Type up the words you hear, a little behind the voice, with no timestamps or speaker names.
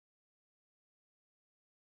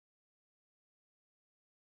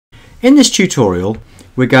In this tutorial,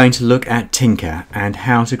 we're going to look at Tynker and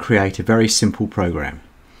how to create a very simple program.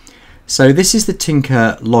 So this is the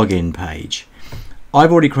Tynker login page.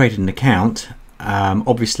 I've already created an account.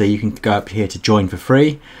 Obviously you can go up here to join for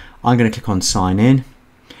free. I'm going to click on sign in,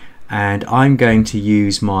 and I'm going to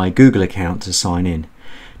use my Google account to sign in.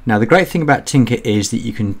 Now the great thing about Tynker is that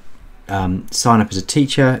you can sign up as a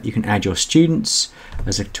teacher, you can add your students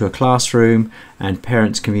to a classroom, and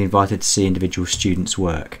parents can be invited to see individual students'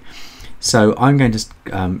 work. So I'm going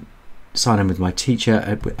to sign in with my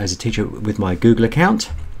teacher as a teacher with my Google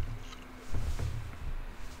account,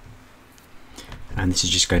 and this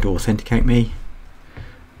is just going to authenticate me.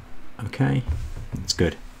 Okay, that's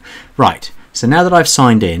good. Right, so now that I've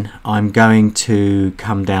signed in, I'm going to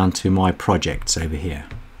come down to my projects over here,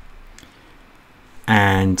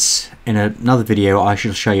 and in another video I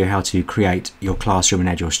shall show you how to create your classroom and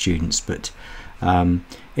add your students, but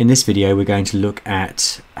in this video we're going to look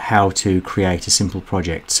at how to create a simple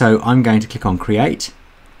project. So I'm going to click on create,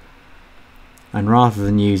 and rather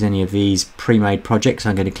than use any of these pre-made projects,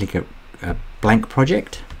 I'm going to click a blank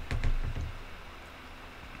project.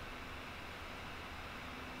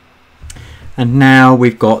 And now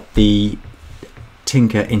we've got the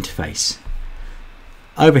Tynker interface.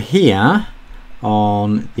 Over here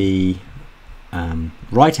on the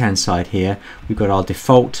right hand side here, we've got our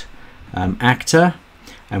default actor,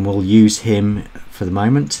 and we'll use him for the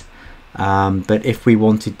moment. But if we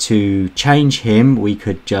wanted to change him, we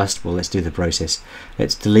could just, well, let's do the process.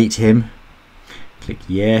 Let's delete him, click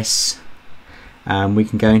yes, and we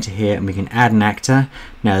can go into here and we can add an actor.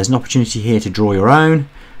 Now there's an opportunity here to draw your own,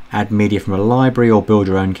 add media from a library, or build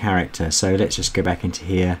your own character. So let's just go back into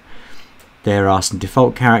here. There are some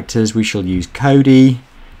default characters. We shall use Cody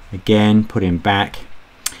again, put him back,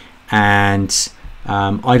 and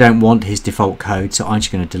I don't want his default code, so I'm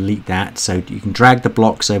just going to delete that. So you can drag the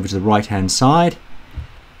blocks over to the right hand side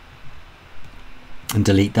and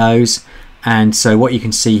delete those. And so what you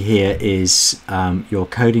can see here is your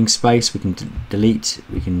coding space. We can delete,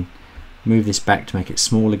 we can move this back to make it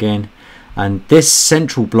small again, and this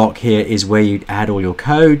central block here is where you add all your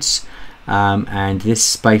codes, and this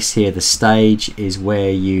space here, the stage, is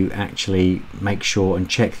where you actually make sure and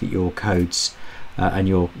check that your codes and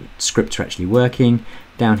your scripts are actually working.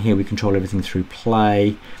 Down here we control everything through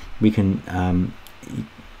play. We can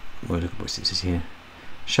well, look, what's this here,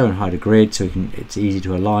 show and hide a grid, so it's easy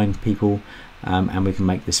to align people, and we can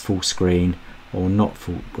make this full screen or not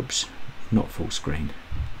full. Whoops, not full screen.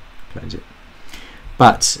 Close it.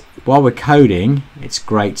 But while we're coding, it's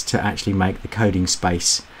great to actually make the coding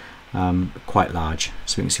space quite large,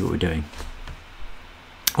 so we can see what we're doing.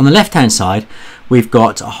 On the left hand side we've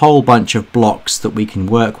got a whole bunch of blocks that we can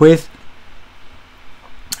work with,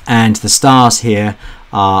 and the stars here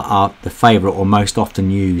are the favourite or most often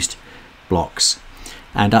used blocks,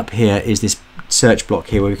 and up here is this search block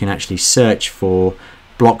here where we can actually search for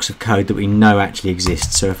blocks of code that we know actually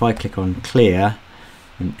exist. So if I click on clear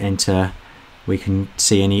and enter, we can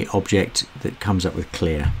see any object that comes up with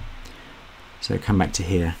clear. So come back to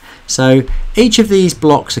here. So each of these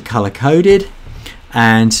blocks are color coded,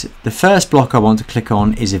 and the first block I want to click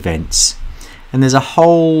on is events, and there's a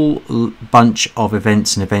whole bunch of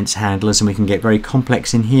events and events handlers, and we can get very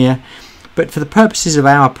complex in here, but for the purposes of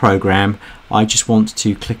our program I just want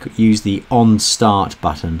to use the on start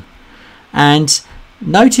button. And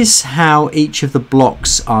notice how each of the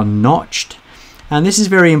blocks are notched, and this is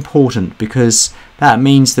very important because that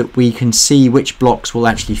means that we can see which blocks will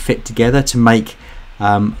actually fit together to make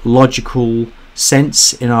logical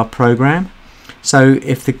sense in our program. So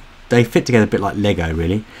if they fit together a bit like Lego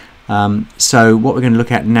really. So what we're going to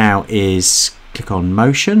look at now is click on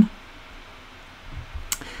motion,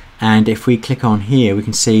 and if we click on here we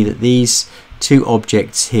can see that these two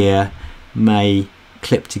objects here may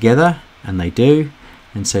clip together, and they do,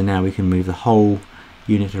 and so now we can move the whole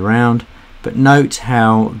unit around. But note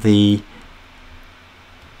how the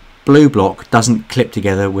blue block doesn't clip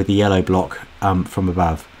together with the yellow block from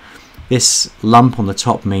above. This lump on the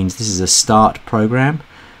top means this is a start program,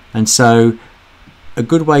 and so a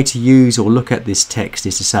good way to use or look at this text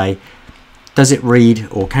is to say, does it read,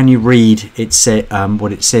 or can you read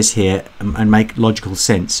what it says here and make logical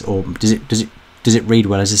sense, or does it read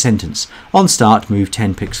well as a sentence? On start, move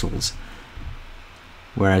 10 pixels.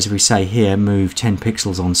 Whereas if we say here, move 10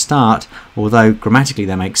 pixels on start, although grammatically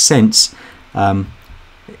that makes sense,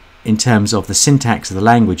 in terms of the syntax of the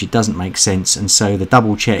language it doesn't make sense, and so the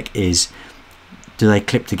double check is, do they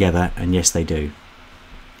clip together? And yes, they do.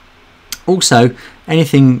 Also,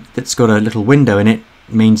 anything that's got a little window in it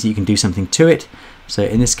means that you can do something to it. So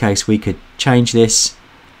in this case we could change this,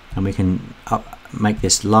 and we can make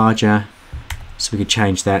this larger, so we could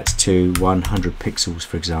change that to 100 pixels,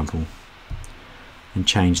 for example, and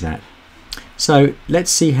change that. So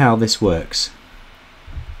let's see how this works.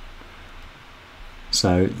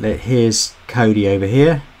 So here's Cody over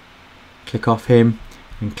here. Click off him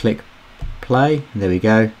and click play. And there we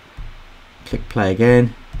go. Click play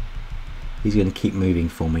again. He's going to keep moving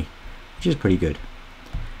for me, which is pretty good.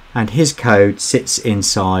 And his code sits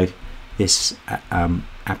inside this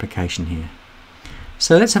application here.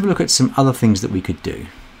 So let's have a look at some other things that we could do.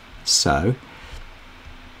 So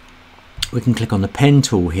we can click on the pen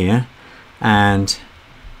tool here, and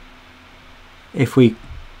if we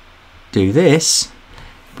do this,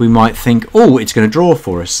 we might think, oh, it's going to draw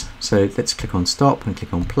for us. So let's click on stop and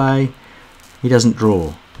click on play. He doesn't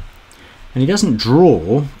draw. And he doesn't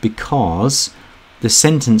draw because the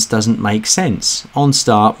sentence doesn't make sense. On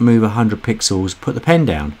start, move 100 pixels, put the pen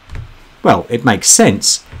down. Well, it makes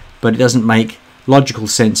sense, but it doesn't make logical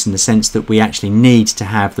sense in the sense that we actually need to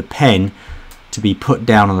have the pen to be put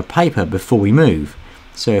down on the paper before we move.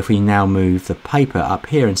 So if we now move the paper up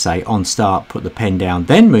here and say on start, put the pen down,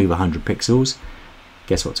 then move 100 pixels,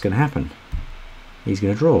 guess what's going to happen? He's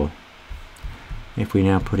going to draw. If we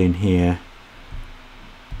now put in here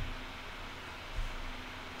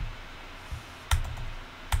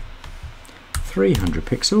 ,300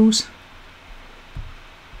 pixels,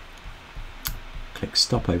 click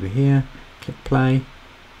stop over here, click play,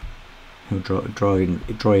 he'll draw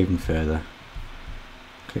even further.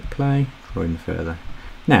 Click play, draw even further.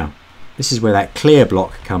 Now this is where that clear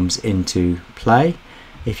block comes into play.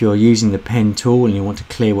 If you're using the pen tool and you want to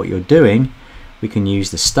clear what you're doing, we can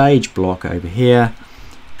use the stage block over here,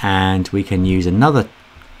 and we can use another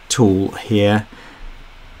tool here.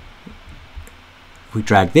 If we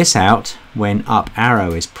drag this out, when up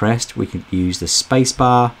arrow is pressed, we can use the space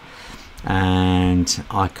bar, and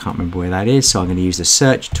I can't remember where that is, so I'm going to use the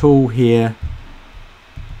search tool here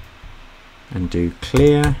and do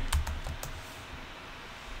clear.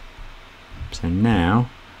 So now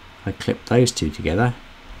I clip those two together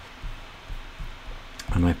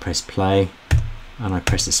and I press play and I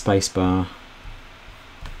press the space bar,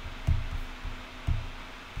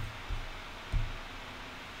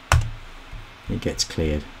 it gets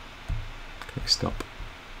cleared. Click stop.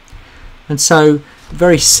 And so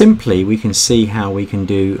very simply we can see how we can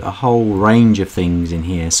do a whole range of things in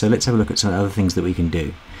here. So let's have a look at some other things that we can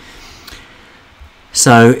do.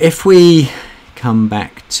 So if we come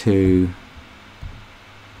back to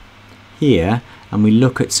here and we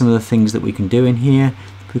look at some of the things that we can do in here,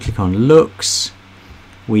 if we click on looks,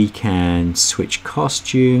 we can switch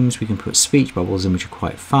costumes, we can put speech bubbles in, which are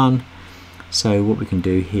quite fun. So what we can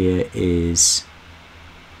do here is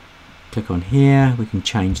click on here, we can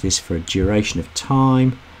change this for a duration of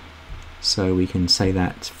time, so we can say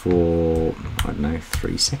that for, I don't know,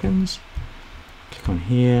 3 seconds. Click on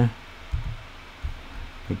here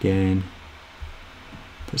again,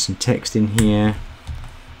 put some text in here,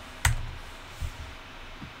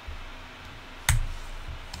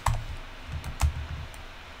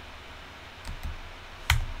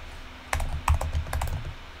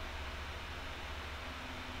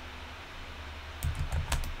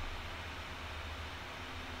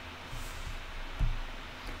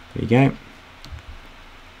 there you go.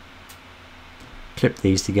 Clip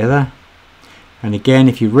these together, and again,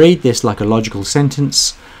 if you read this like a logical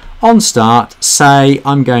sentence, on start, say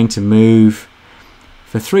I'm going to move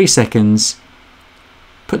for 3 seconds,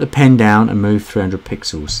 put the pen down and move 300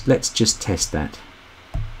 pixels. Let's just test that.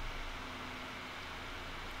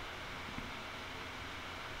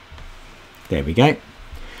 There we go.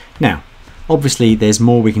 Now obviously there's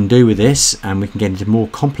more we can do with this, and we can get into more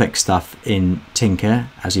complex stuff in Tynker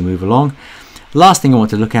as we move along. Last thing I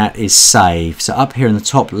want to look at is save. So up here in the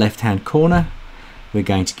top left hand corner, we're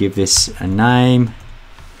going to give this a name.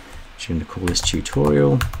 I'm going to call this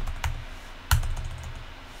tutorial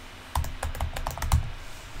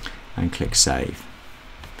and click save.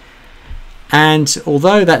 And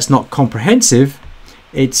although that's not comprehensive,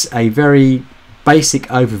 it's a very basic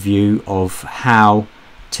overview of how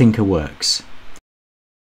Tynker works.